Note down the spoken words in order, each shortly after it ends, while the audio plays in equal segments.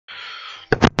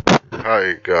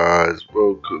Hi guys,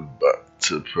 welcome back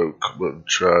to Pokemon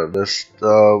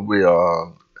Trimester. We are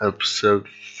on episode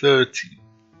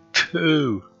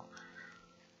 32.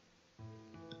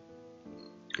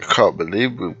 I can't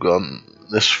believe we've gone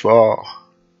this far.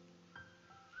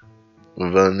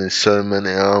 With only so many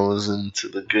hours into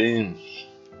the game.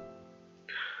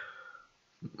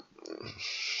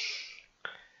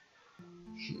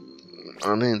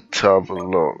 I need to have a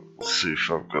look, see if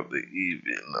I've got the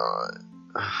Eevee Knight.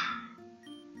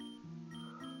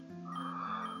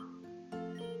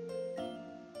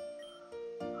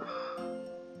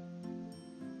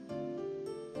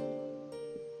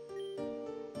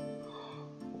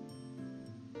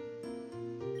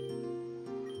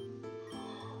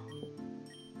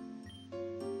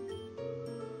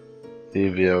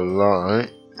 Eevee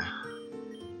Light,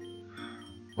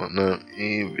 but no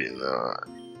Eevee Knight.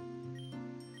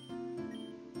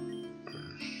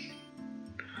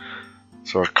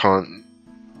 So I can't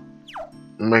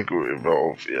Mega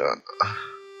Evolve yet.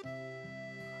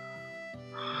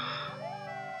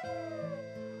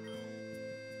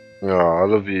 Yeah, I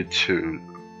love you too.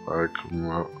 I come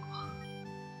up.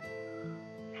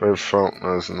 Fred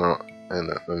Faulkner's not in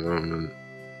at the moment.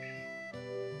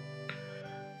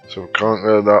 So we can't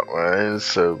go that way,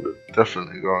 so we've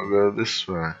definitely got to go this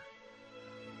way.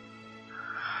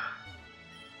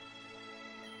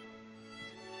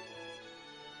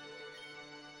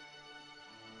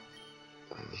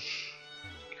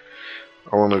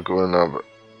 I want to go and have it.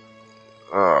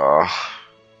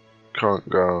 Can't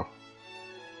go.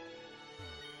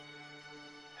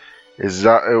 Is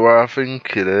that who I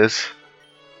think it is?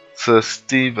 Sir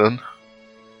Stephen?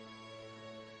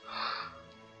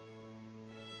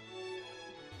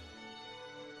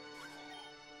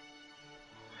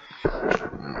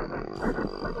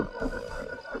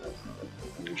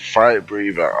 Fire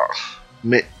breather.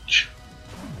 Mitch.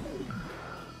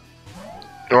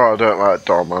 Oh, I don't like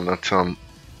Darmanitan.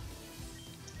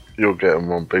 You'll get him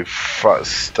one big fat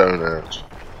stone edge.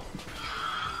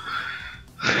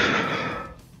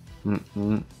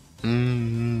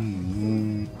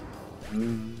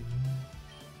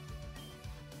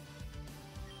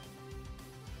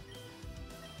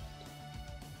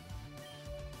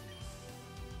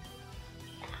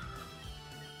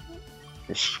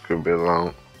 This is gonna be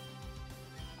long.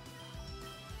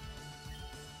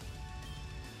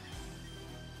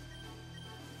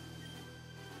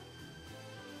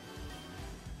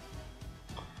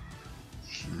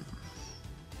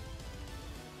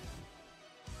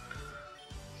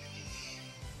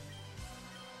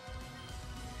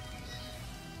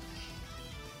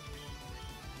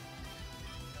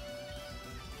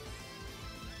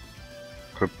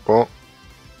 Good bot.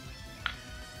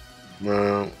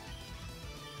 No.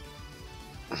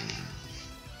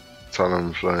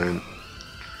 Talonflame.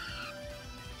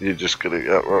 You're just gonna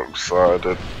get rock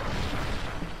slided.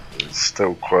 It's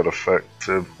still quite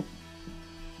effective.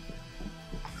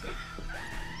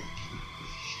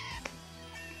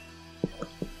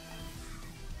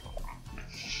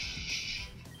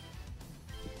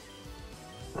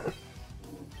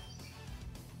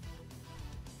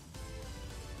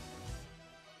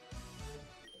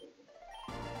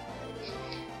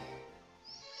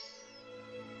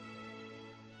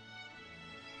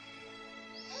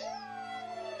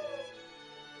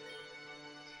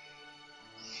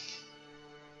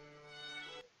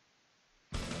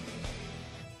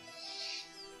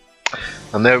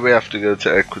 And then we have to go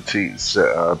to Equity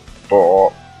Set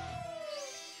but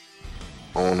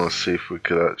I wanna see if we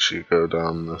could actually go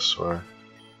down this way.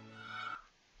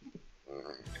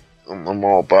 And the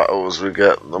more battles we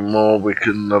get, the more we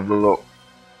can level up.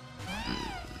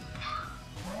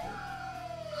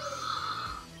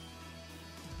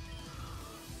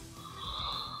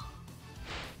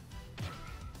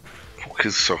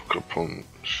 Fucking Sucker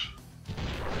Punch.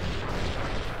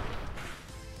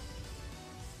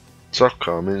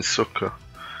 Sucker, I mean sucker.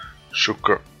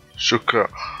 Sugar.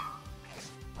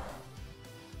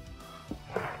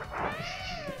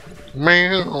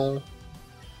 Meow.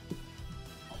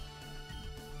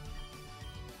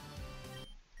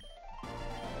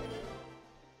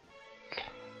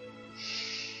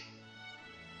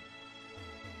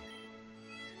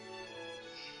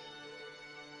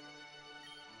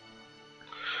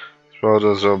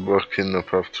 Spiders are blocking the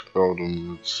path to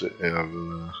Goldenwood City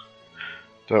over there.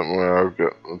 Don't worry, I've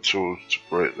got the tools to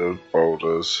break those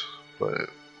boulders, but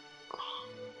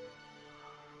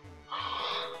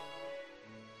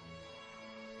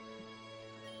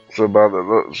so bad it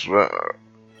looks better.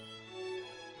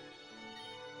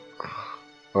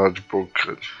 Large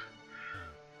bucket.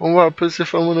 Well, what happens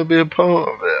if I want to be a part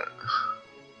of it?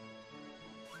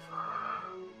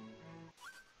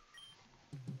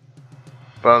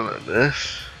 ballot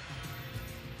this.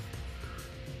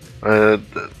 I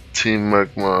heard that Team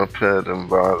Magma appeared in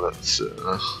Violet City.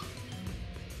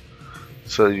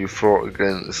 So you fought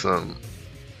against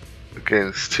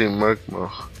Team Magma.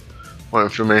 What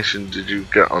information did you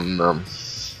get on them?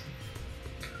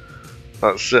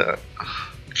 That's it.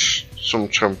 Some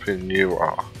champion you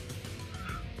are.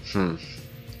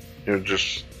 You're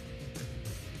just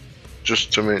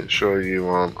to make sure you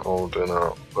aren't holding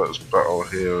out. Let's battle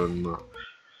here and there.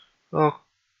 Oh,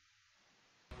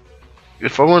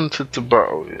 if I wanted to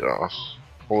battle you,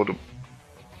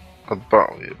 I'd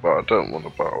battle you, but I don't want to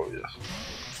battle you.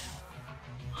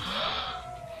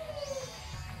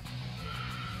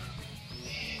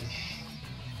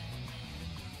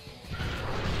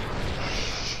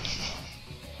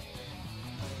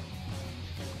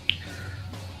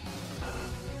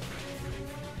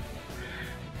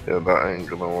 Yeah, that ain't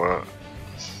gonna work.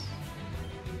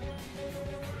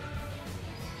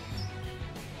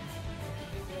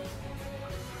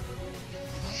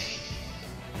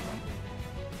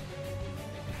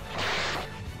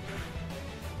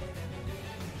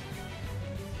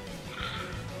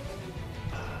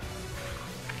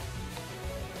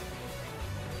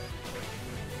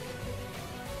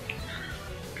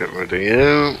 Get rid of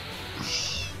you.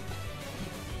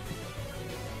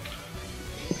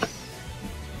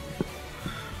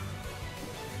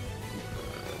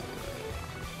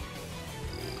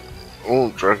 Oh,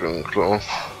 Dragon Claw.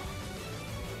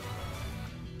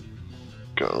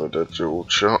 Get rid of dual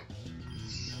shot.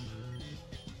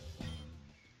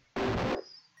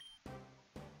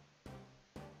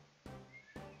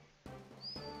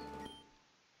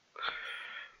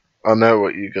 I know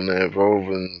what you're gonna evolve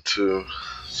into,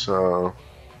 so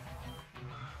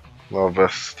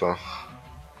Larvesta.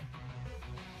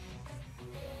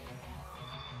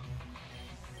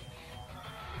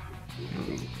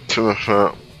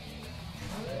 Timothy.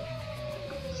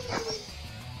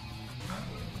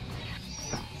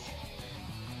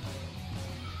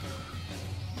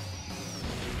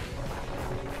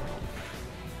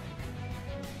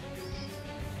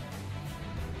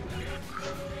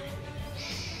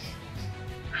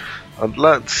 I'd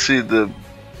like to see the...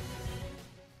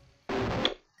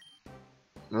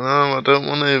 No, I don't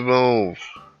want to evolve.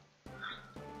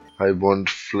 I want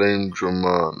Flame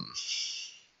Dramon.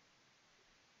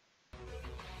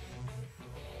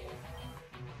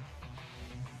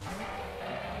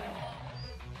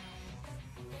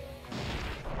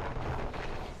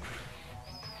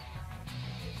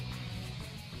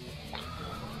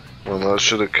 Well, I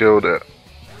should have killed it.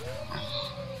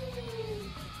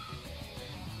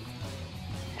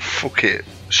 Fuck it.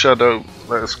 Shadow,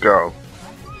 let's go.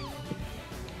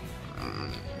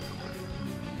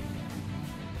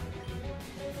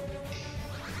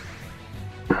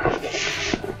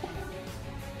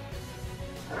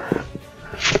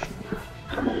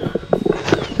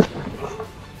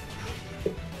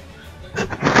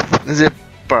 Is it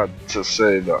bad to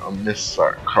say that I missed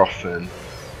that coffin?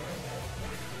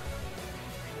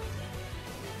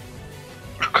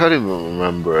 I can't even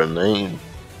remember her name.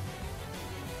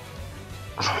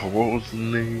 What was the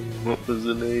name? What was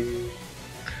the name?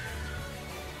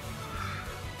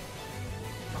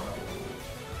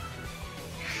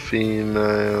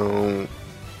 Female.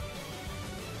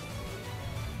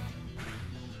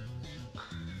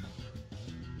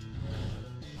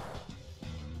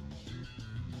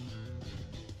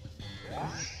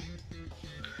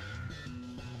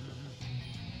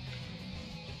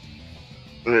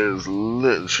 It is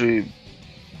literally.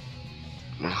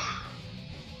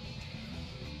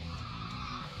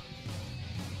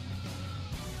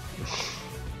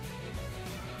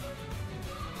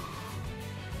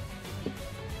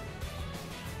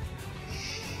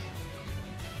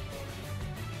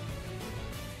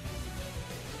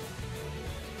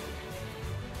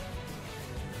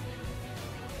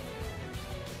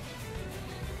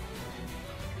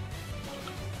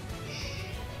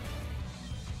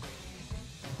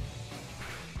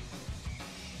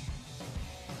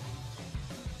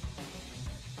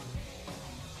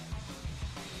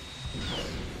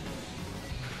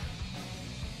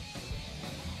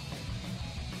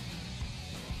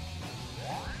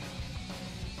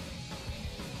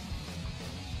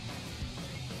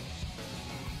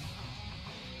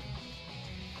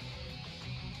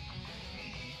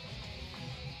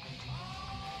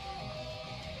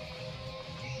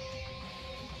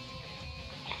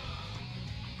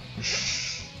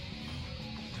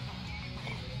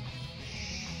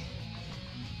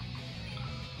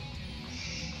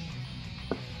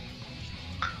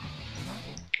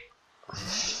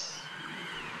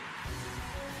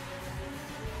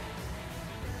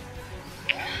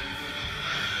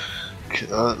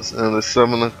 It's nearly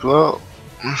 7 o'clock.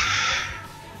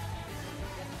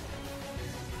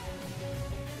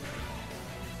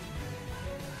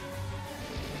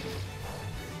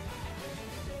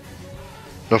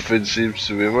 Nothing seems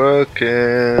to be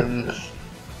working.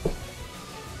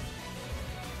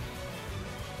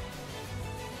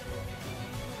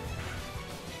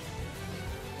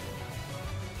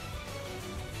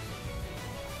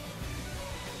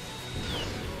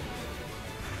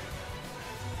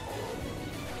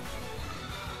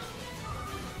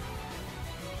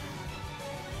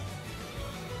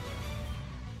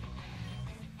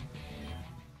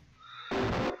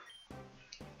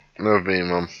 No, me,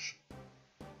 Mum.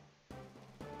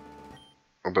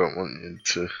 I don't want you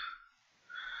to.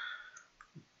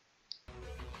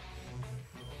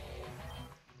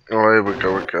 Oh, here we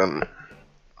go again.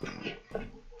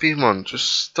 Beamon, just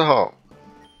stop.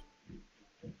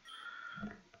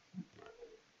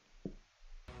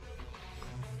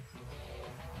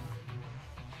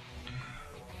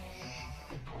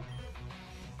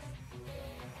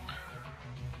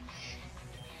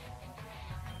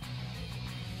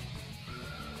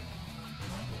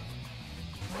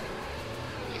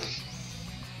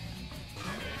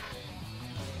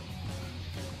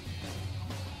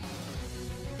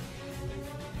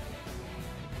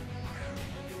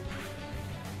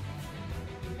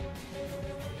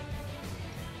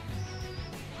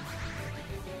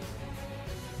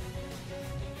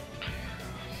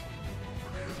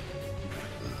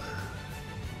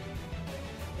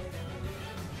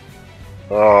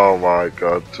 Oh my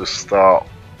god, just stop.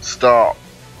 Stop.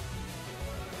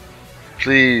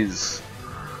 Please.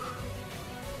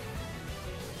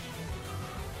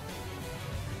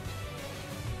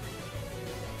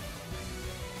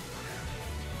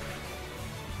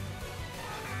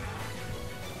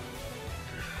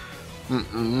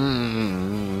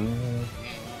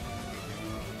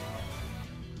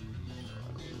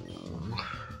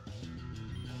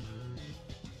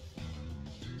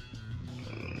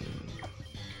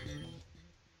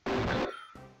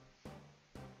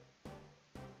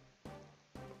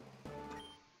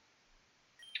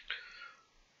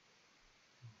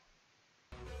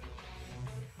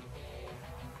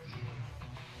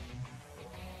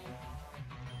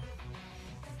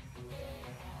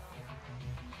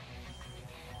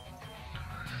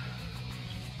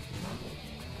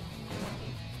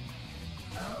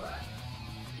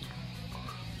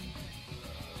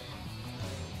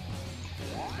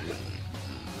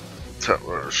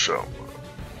 Tower shot.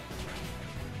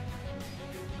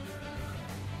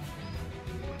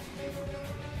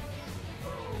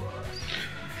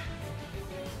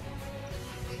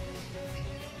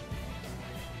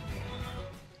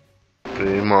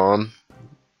 Beam on.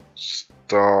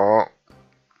 Start.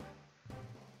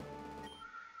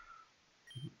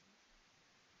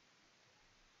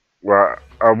 Right,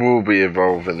 I will be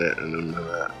evolving it in a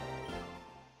minute.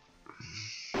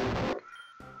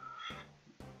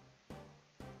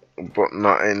 But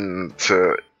not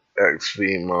into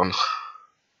XVmon.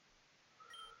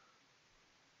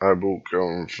 I will go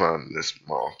and find this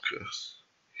Marcus.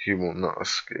 He will not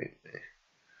escape me.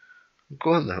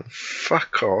 Go on then,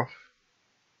 fuck off.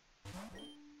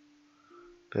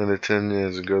 Nearly 10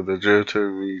 years ago, the Johto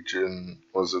region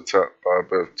was attacked by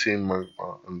both Team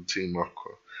Magma and Team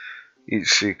Aqua, each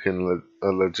seeking a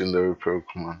legendary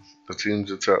Pokemon. The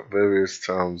teams attacked various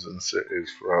towns and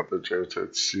cities throughout the Johto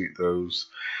to seek those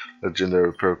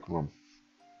legendary Pokemon.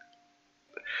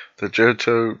 The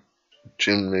Johto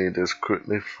gym leaders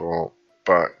quickly fought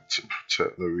back to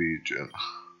protect the region,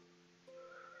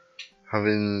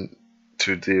 having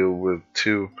to deal with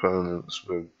two opponents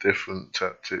with different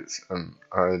tactics and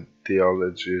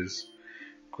ideologies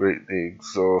greatly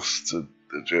exhausted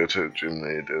the Johto gym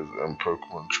leaders and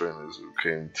Pokemon trainers who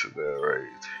came to their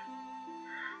aid.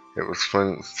 It was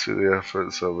thanks to the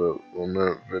efforts of a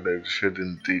remote village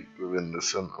hidden deep within the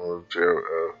center of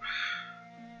Johto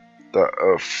that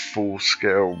a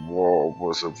full-scale war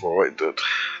was avoided.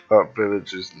 That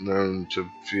village is known to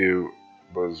few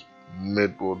as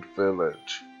Midwood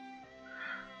Village.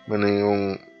 Many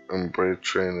young and brave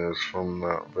trainers from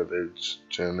that village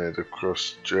journeyed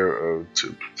across Johto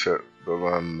to protect the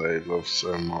land they loved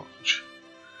so much.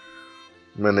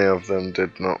 Many of them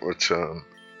did not return.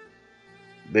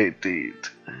 They did.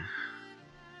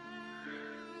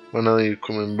 When are you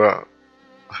coming back?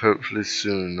 Hopefully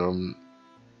soon. I'm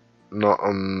not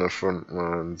on the front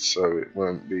line, so it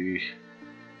won't be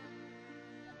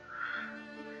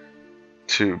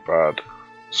too bad.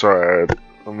 Sorry, I had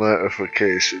a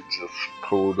notification just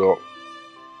pulled up.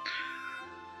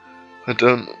 I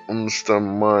don't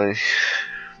understand why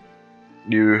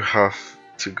you have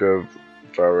to go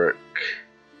Varric.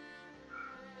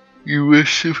 You were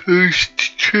supposed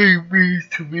to train me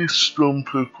to be a strong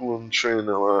Pokemon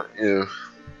trainer, aren't you?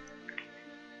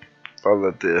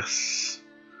 Follow this.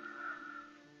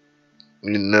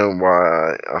 You know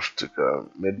why I have to go.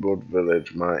 Midwood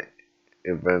Village might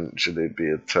eventually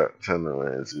be attacked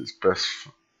anyways. It's best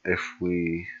if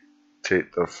we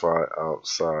take the fight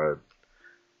outside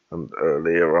and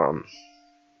earlier on.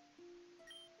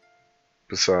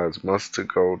 Besides, Master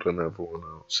Gold and everyone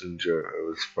else in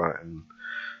Johto is fighting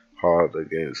hard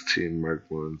against Team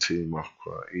Magma and Team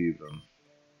Aqua even.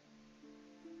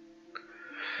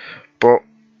 But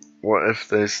what if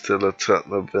they still attack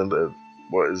the village?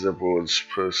 What is everyone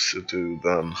supposed to do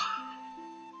then?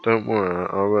 Don't worry,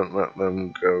 I won't let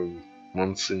them go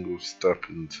one single step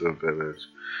into the village.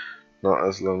 Not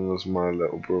as long as my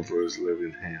little brother is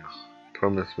living here.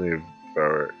 Promise me,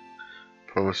 Varric.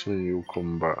 Promise me you'll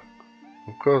come back.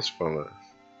 Of course, fellas.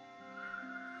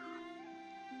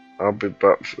 I'll be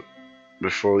back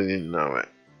before you know it.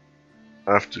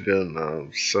 I have to go now.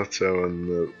 Sato and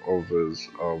the others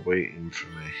are waiting for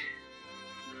me.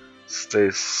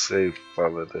 Stay safe,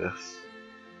 Valdis.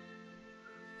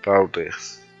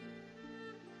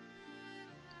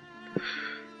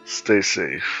 Stay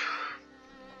safe.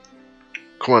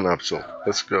 Come on, Absol.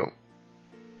 Let's go.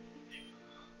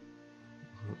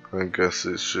 I guess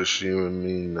it's just you and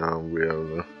me now,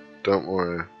 Viola. Don't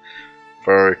worry.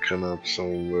 Varric and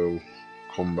Absol will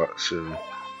come back soon.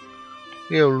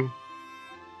 Viola.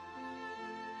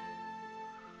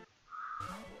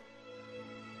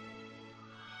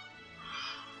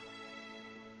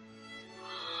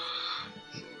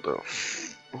 The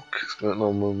fuck is going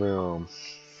on with my arm?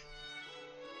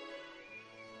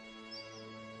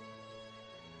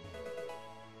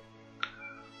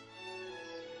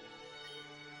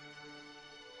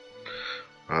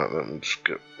 Alright, let me just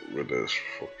get rid of this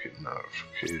fucking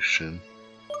notification.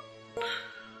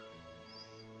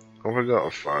 Have I got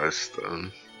a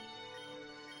Firestone?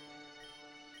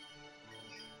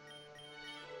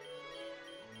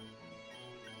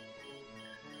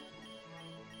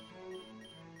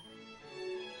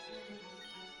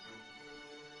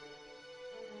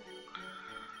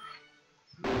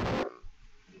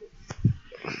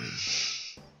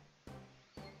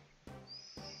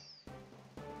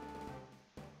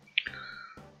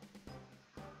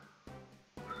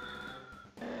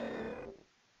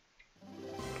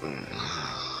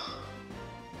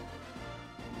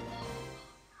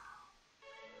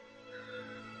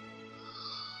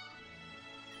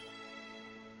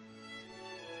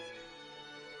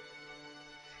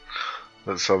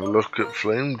 Let's have a look at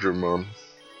Flame Dramon.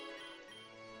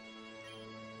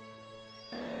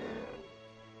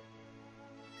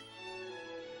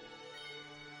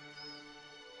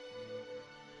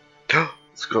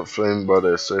 It's got Flame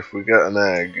Body, so if we get an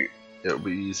egg, it'll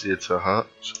be easier to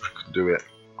hatch. I can do it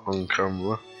on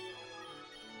camera.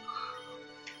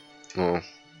 Or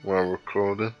while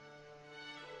recording.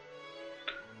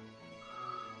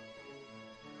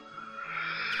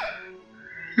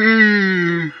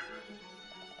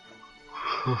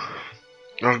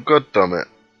 Oh, god damn it.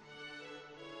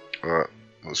 Alright,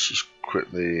 let's just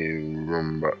quickly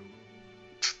run back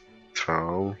to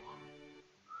town.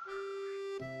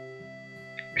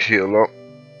 Heal up.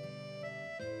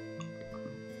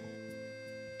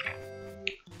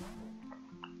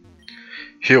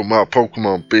 Heal my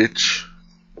Pokemon, bitch.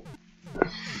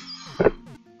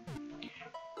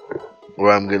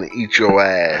 Or I'm gonna eat your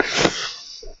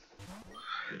ass.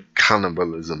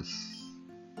 Cannibalism.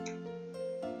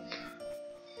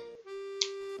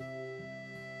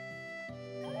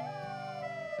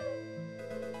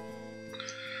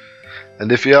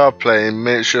 And if you are playing,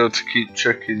 make sure to keep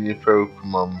checking your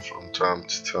Pokemon from time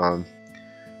to time,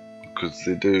 because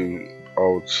they do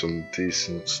hold some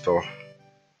decent stuff.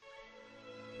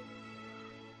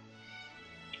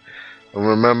 And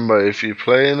remember, if you're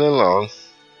playing along,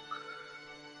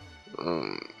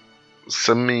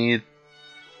 send me your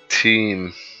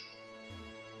team.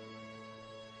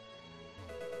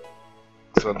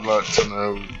 So I'd like to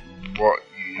know what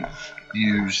you're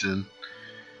using.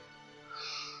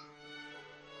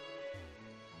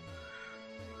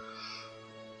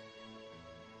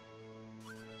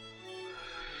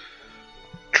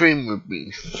 Train with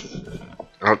me.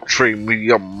 I'll train with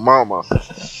your mama.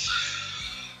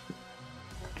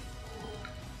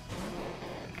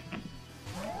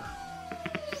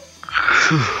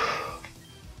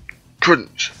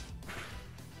 Crunch.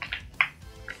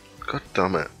 God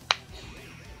damn it.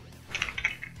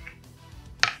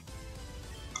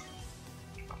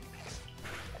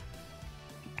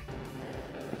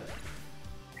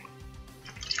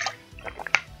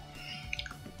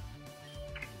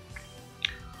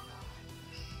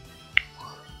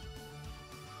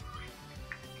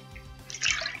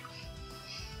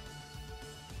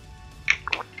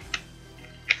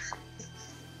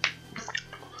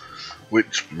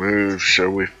 Which move shall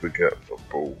we forget for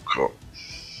bulk up?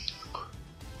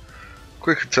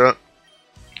 Quick attack.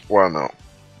 Why not?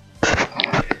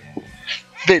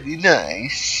 Very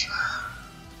nice.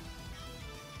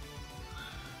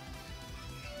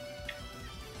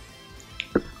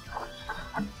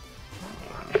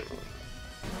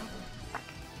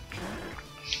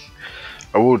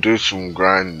 I will do some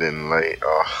grinding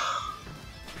later,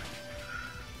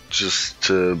 just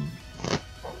to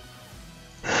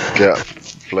get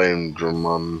Flame Drum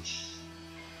on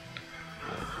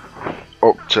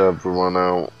up to everyone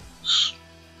else.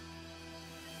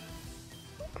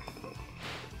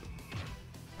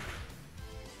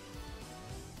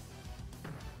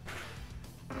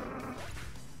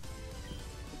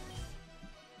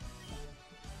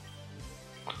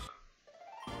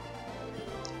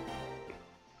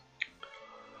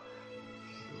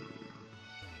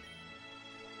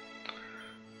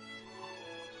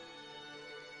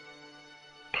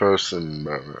 Person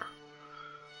bearer.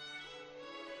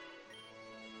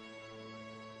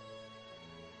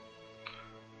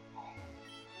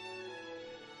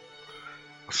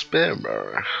 A spear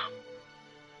bearer.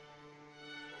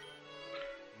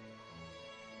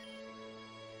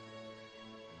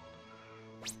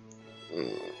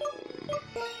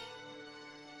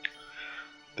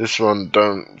 This one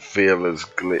don't feel as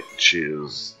glitchy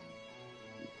as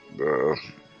the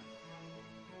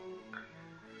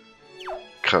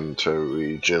Kanto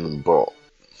region, but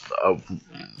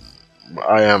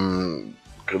I am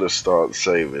gonna start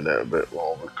saving it a bit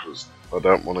more because I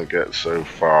don't want to get so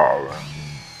far.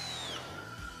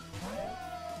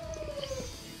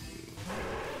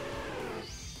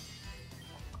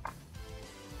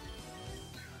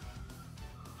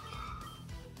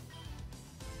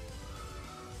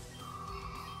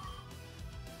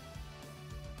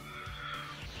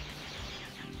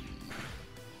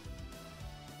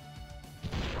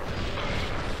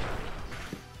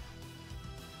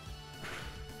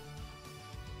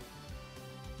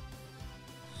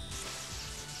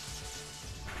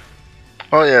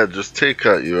 Oh yeah, just take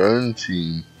out your own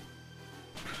team.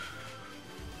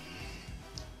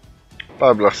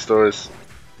 Bye Blastoise.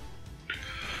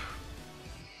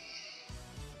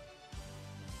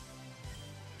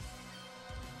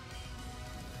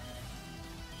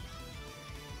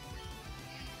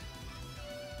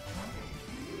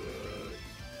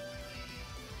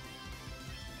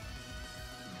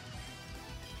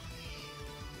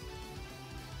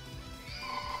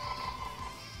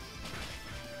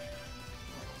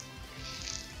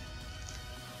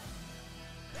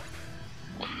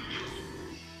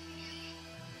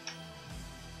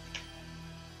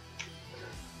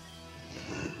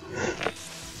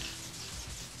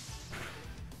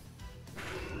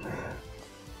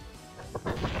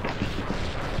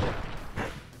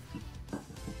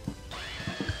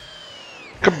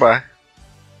 Goodbye.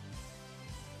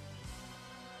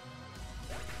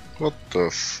 What the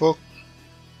fuck?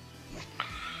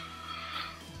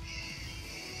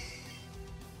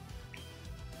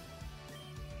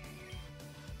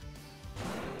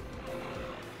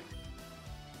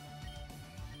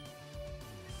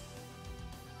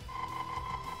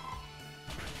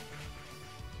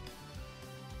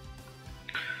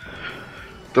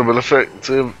 Double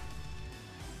effective.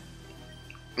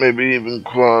 Maybe even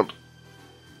quad.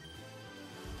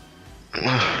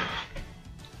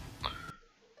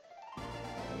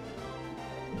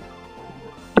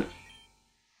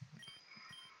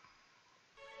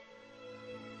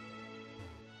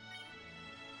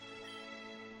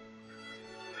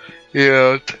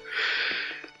 Yeah,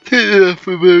 take that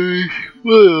for baby.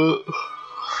 Well,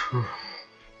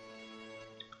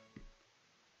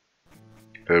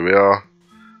 there we are,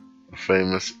 the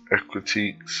famous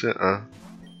Equity Sitter.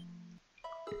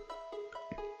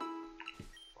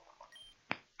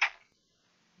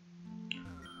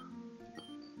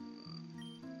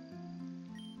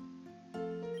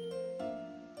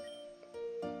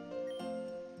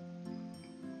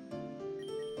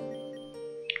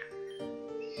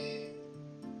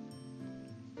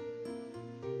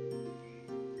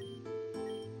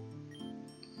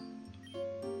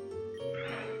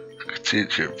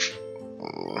 Teach it.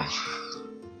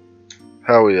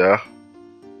 Hell yeah.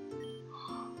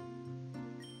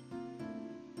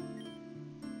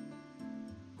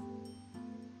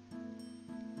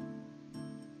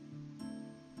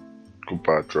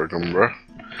 Goodbye, Dragon Breath.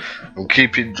 I'm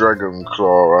keeping Dragon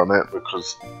Claw on it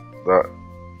because that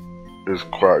is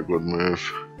quite a good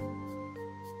move.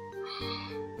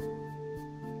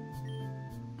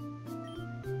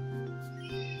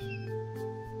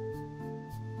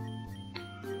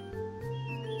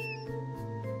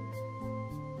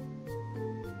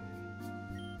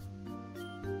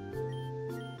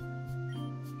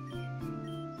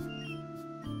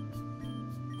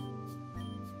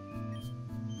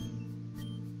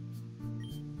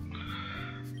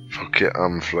 Fuck it,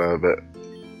 I'm flare it.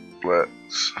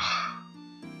 Let's.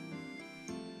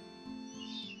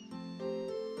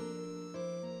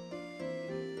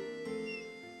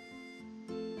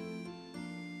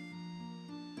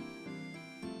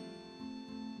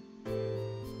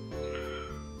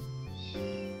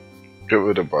 Get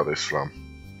rid of body slam.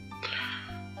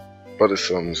 Body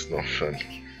slam's nothing.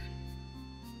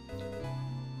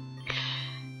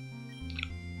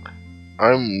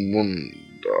 I wonder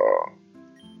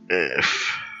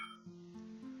if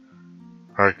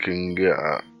I can get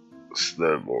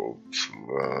stable to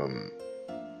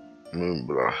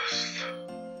Moonblast.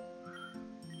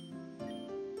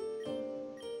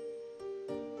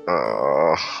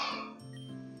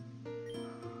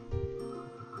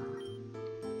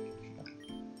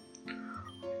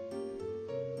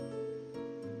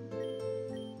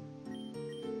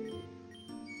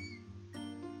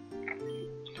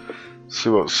 See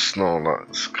what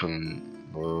Snorlax can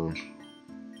learn.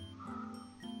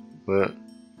 But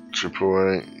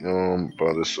Triple Eight,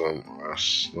 Body Slam,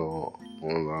 Snort,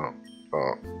 all that,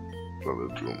 Body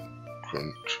Jump,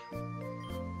 Crunch.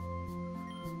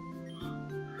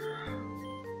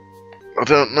 I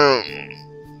don't know.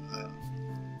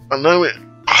 I know it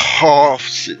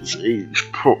halves its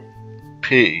HP,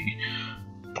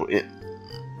 but it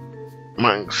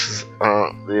maxes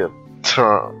out the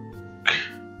attack.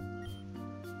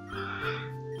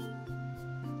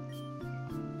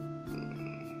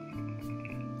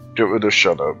 Get rid of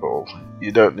Shadow Ball.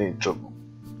 You don't need to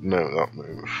know that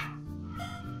move.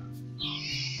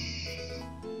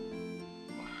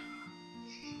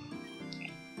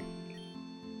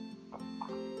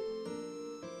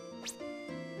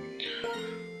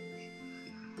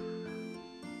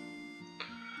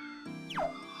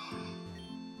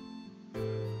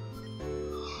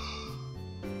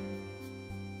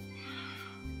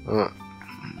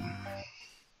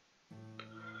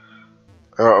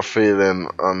 I got a feeling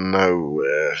I know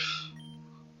where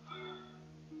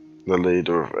the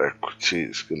leader of Equity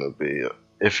is gonna be.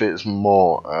 If it's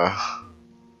Mortar,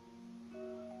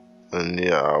 then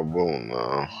yeah, I will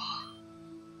know.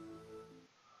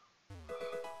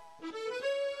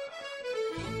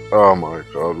 Oh my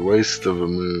god, waste of a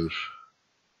move.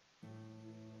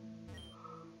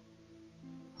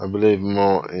 I believe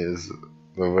Mortar is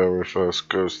the very first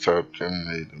ghost type gym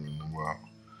leader in the world.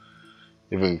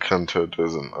 Even Kanto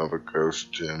doesn't have a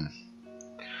ghost gym.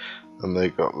 And they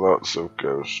got lots of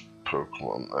ghost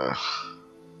Pokemon there.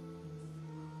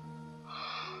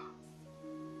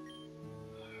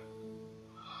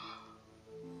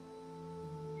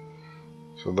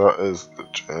 So that is the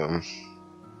gym.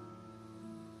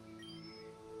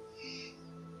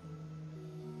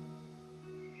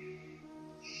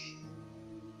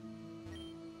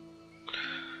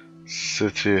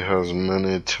 City has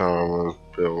many towers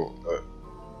built that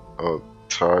are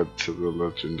tied to the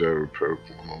legendary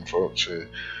Pokemon. Unfortunately,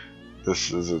 this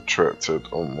has attracted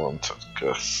unwanted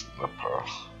guests in the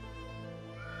past.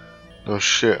 No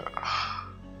shit.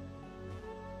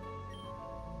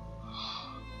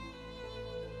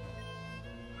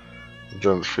 The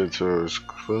dance theater is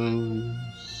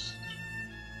closed.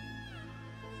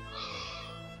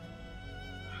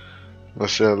 I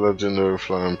see a legendary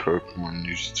flying Pokemon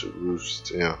used to roost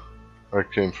here. I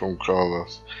came from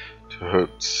Carlos to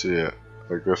hope to see it.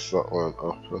 I guess that won't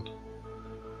happen.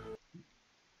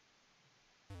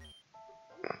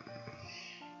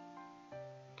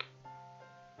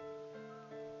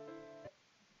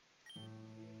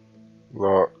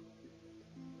 Locked.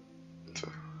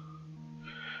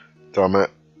 Damn it.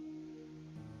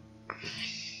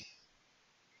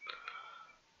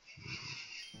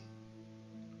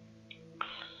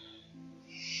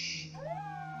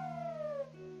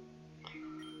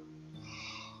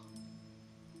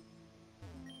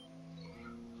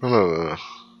 Hello.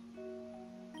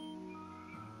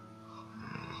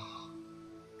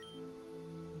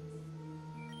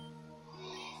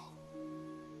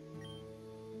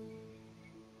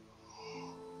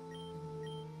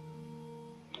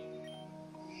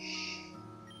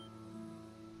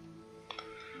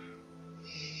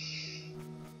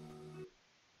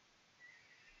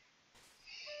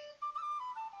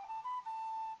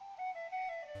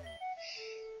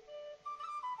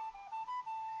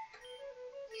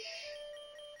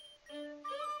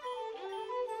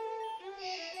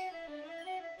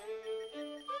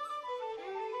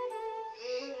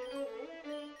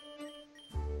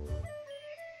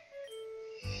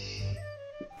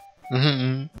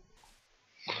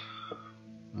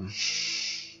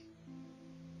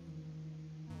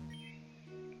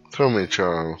 Tell me,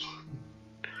 Charles.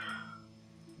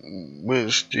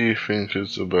 Which do you think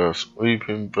is the best?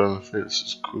 Reaping benefits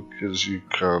as quick as you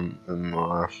can in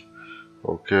life,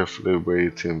 or carefully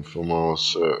waiting for more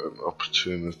certain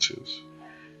opportunities?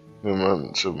 You're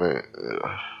meant to make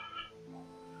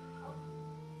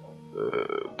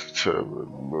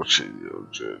determine much in your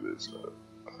journeys.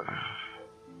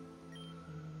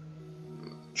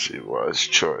 See wise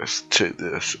choice. Take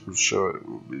this. I'm sure it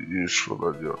will be useful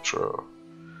on your trail.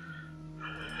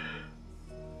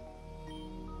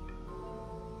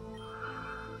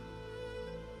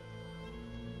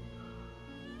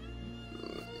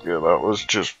 Yeah, that was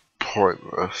just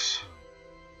pointless.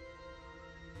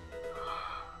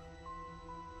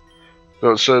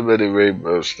 Got so many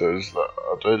rainbow stones that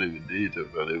I don't even need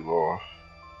them anymore.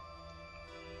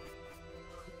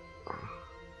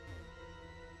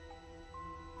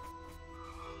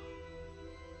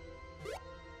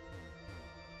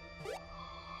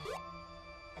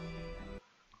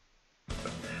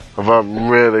 I've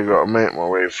really got to make my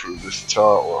way through this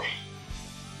tower.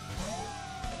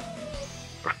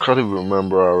 I can't even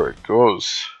remember how it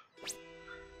goes.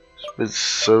 It's been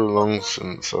so long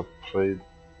since I've played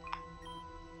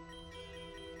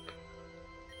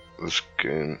this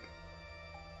game.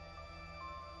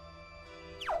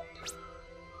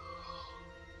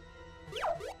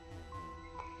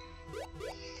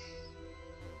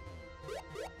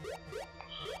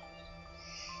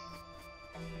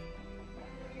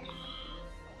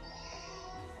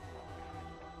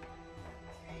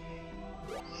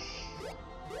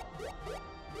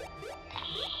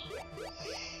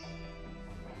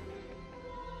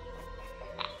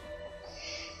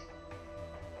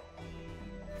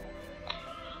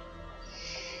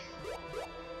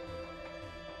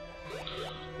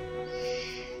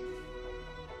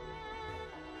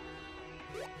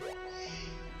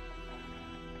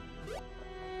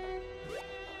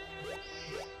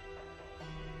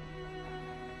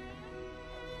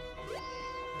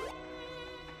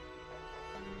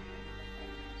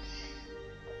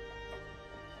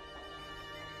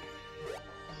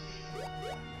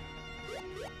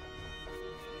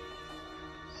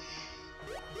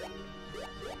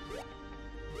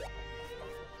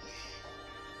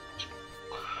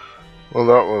 Well,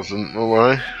 that wasn't the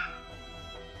way.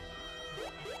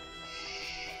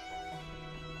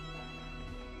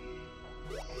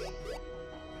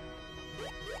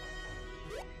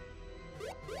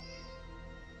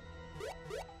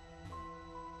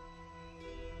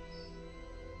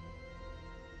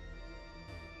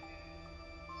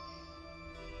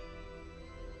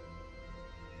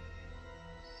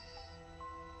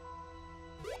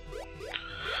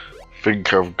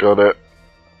 Think I've got it.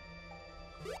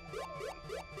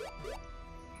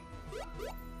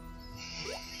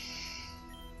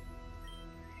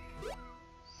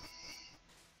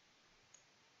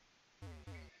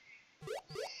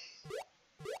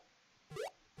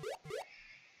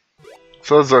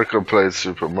 Sounds like I played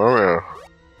Super Mario.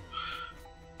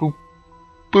 Boop,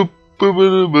 boop, boop,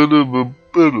 boop, boop, boop,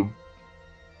 boop.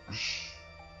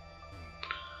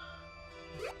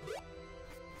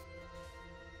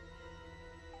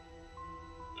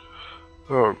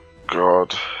 Oh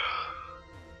God.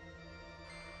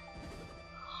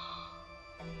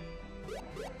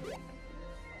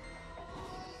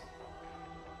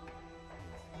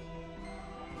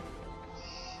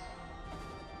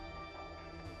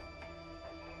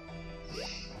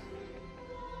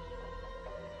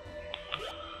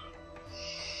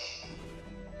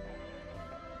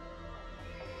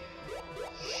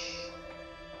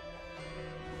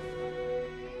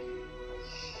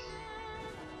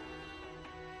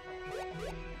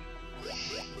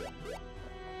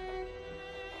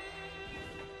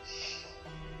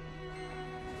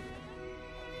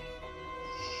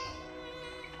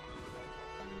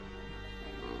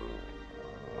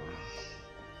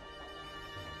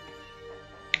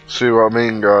 See what I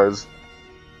mean, guys?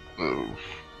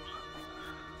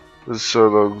 It's so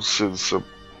long since I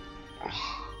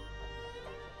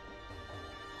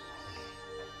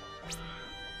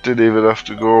didn't even have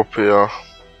to go up here.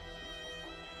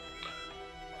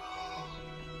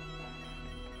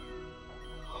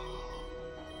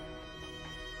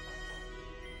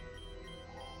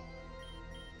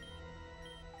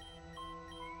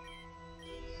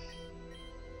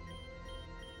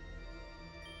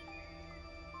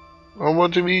 Oh,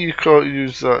 what do you mean you can't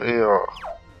use that here?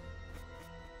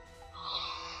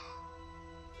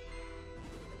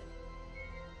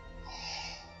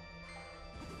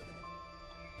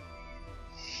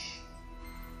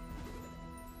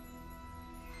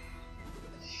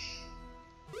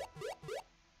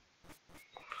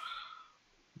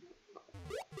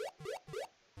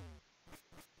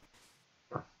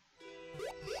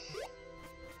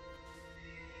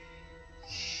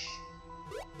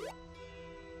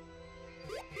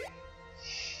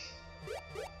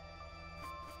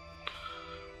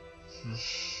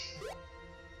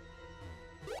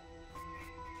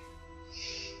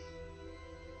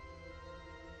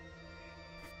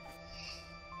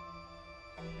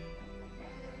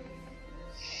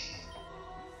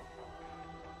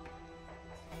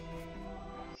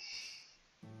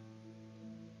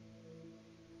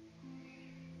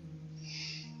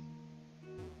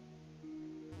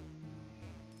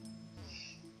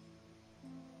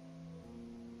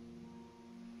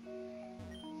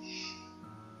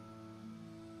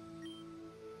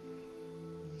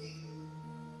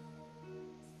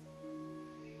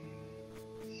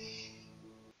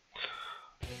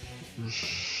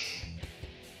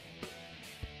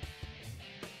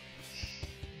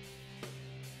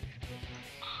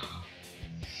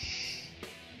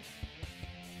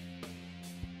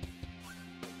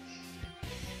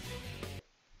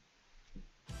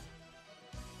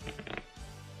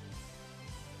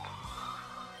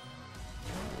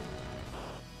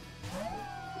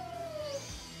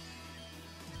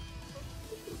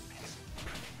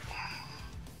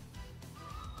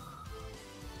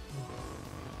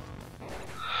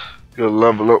 Gonna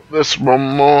level up this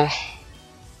one more.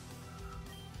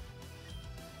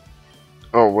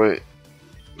 Oh wait,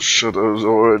 Shadow's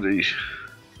already.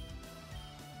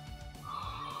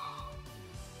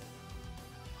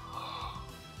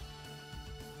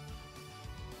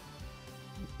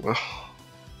 Well.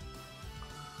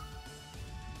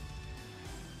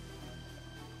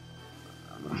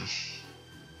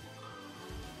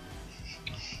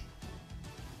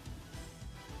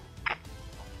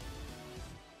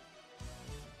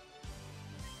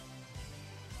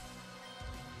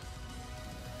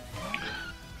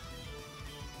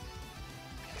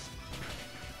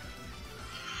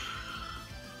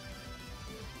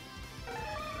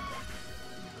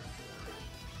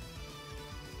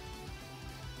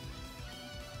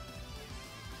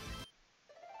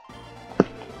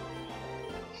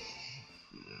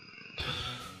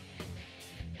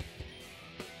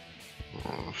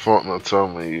 Fortnite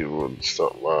told me you wouldn't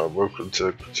stop by. Welcome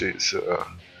to Critique Center.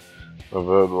 I've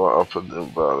heard what happened in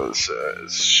Balance.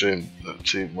 It's a shame that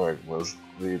Team Magma's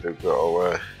leader got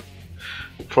away.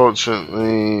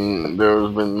 Fortunately, there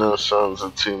has been no signs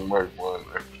of Team Magma in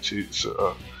the Critique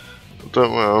Center.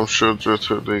 Don't worry, I'm sure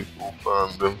Jetta League will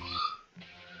find them.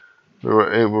 We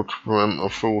were able to prevent a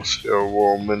full-scale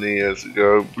war many years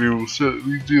ago. We will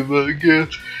certainly do that again,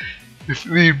 if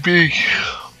need be.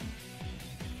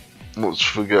 Let's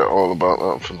forget all about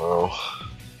that for now.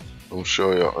 I'm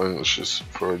sure you're anxious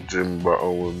for a gym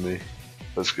battle with me.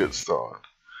 Let's get started.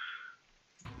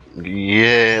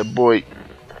 Yeah, boy.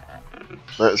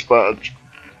 Let's battle.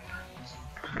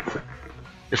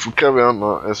 If we carry on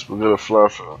like this, we're gonna fly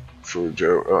for a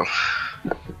joke.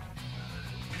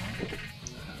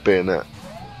 Bayonet.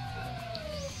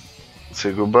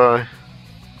 Say goodbye.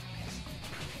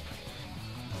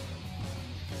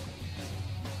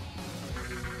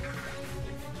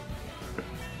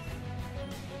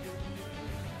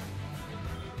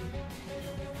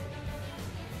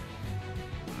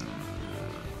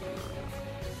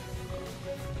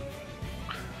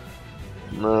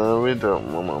 No, we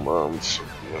don't want my mom's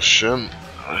submission.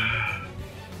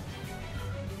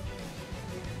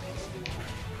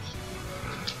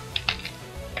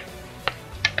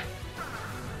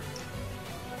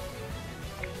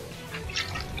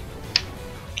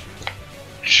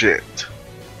 Shit.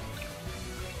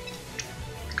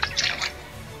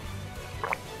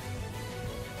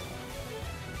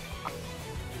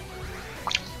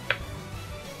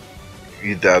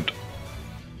 You dead.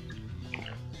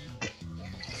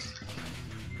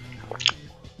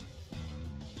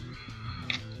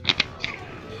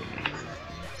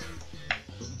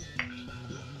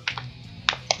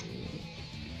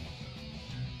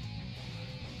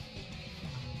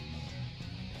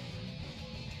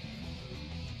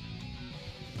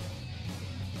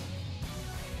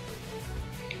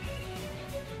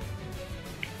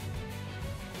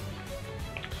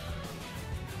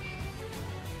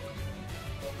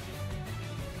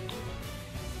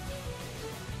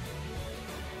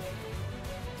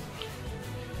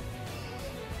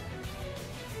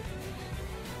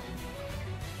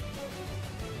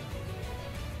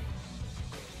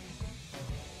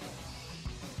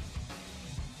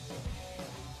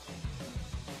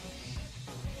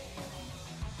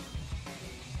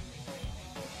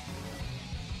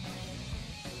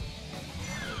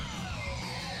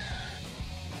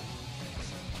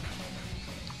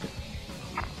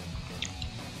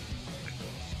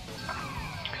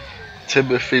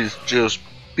 Timothy's just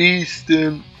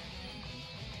beasting.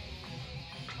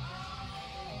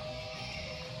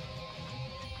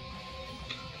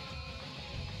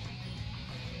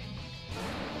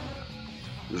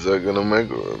 Is that gonna make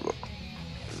it or not?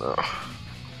 No.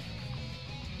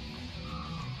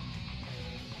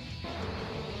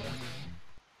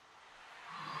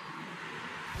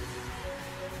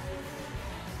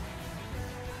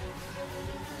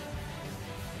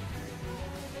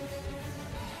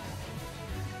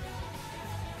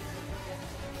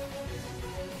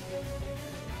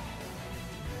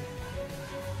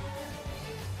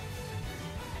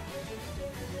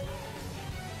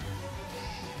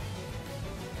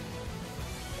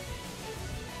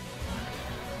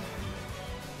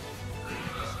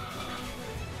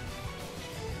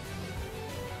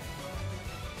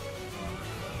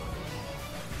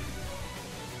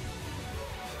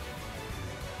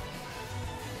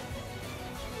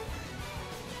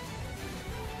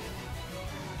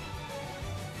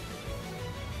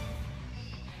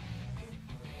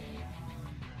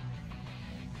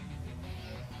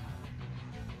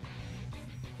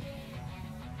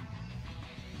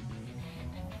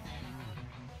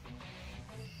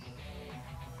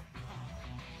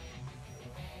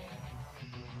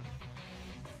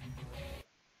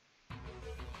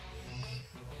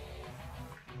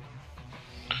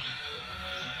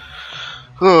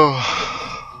 Oh.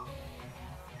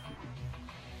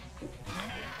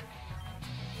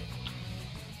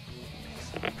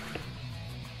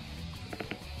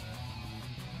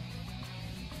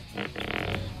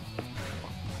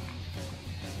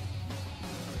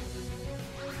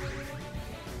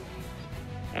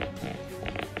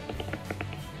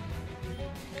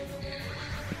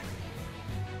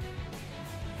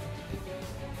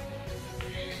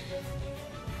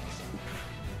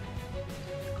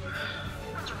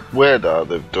 Weird how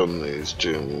they've done these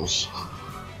gyms.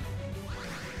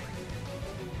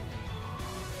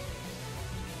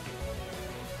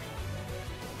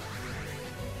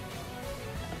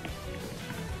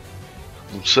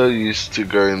 I'm so used to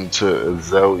going to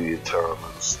Azalea Town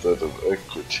instead of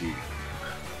Equity.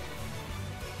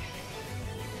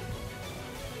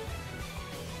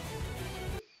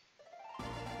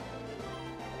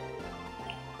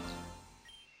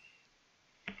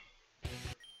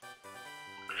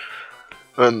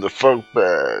 And the Fog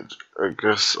Badge. I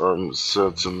guess I'm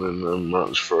certainly no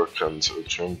match for a Kanto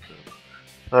champion.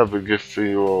 I have a gift for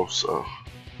you also,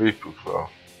 Reaper Claw.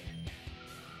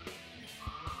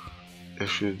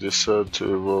 If you decide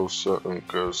to evolve certain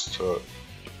ghost type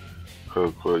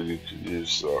Pokemon, you could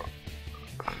use that.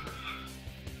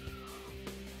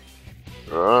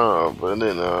 Ah,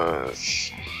 very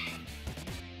nice.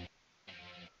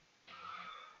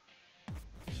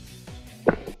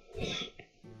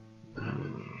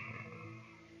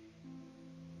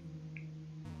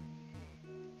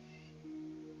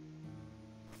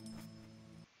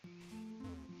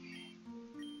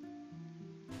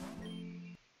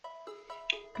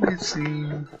 Easy.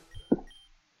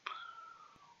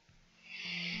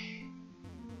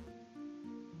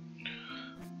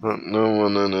 But no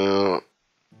one in out.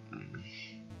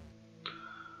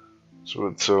 So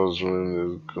it tells me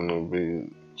there's gonna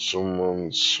be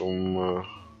someone somewhere.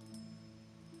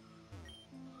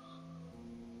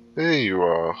 Here you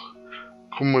are.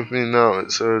 Come with me now,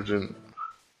 it's urgent.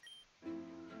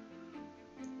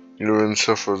 You're in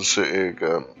Saffron City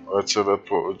again. I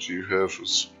teleported you here for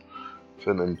something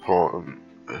important.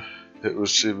 It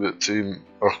was seen that Team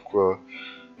Aqua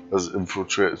has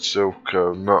infiltrated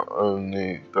Silco. Not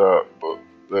only that, but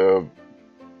they have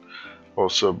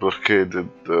also blockaded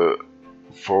the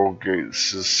 4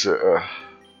 gates of City.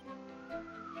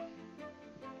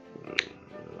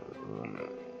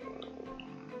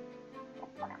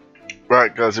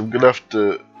 Right guys, I'm gonna have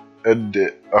to end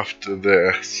it after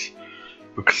this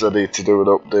because I need to do an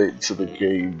update to the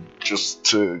game just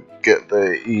to get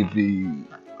the EV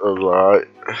alright.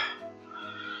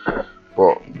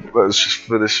 But let's just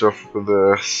finish off with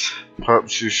this.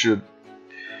 Perhaps you should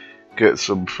get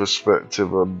some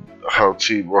perspective on how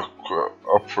Team Aqua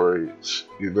operates.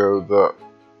 You know that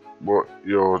what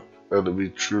your enemy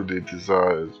truly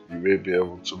desires, you may be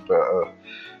able to better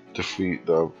defeat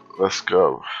them. Let's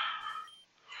go.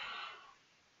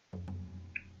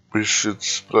 We should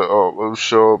split up. I'm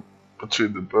sure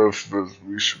between the both of us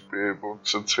we should be able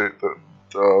to take them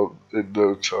down in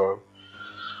no time.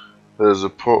 There's a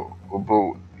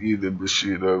portable eating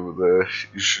machine over there.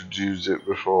 You should use it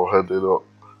before heading up.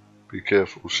 Be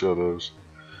careful, Shadows.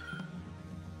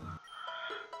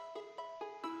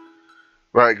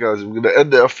 Right guys, I'm gonna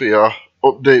end it off here,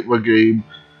 update my game,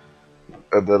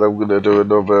 and then I'm gonna do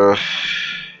another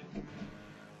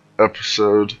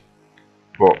episode.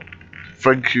 But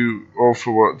thank you all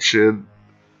for watching.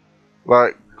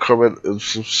 Like, comment and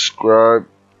subscribe,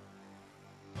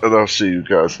 and I'll see you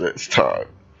guys next time.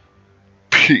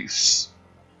 Peace.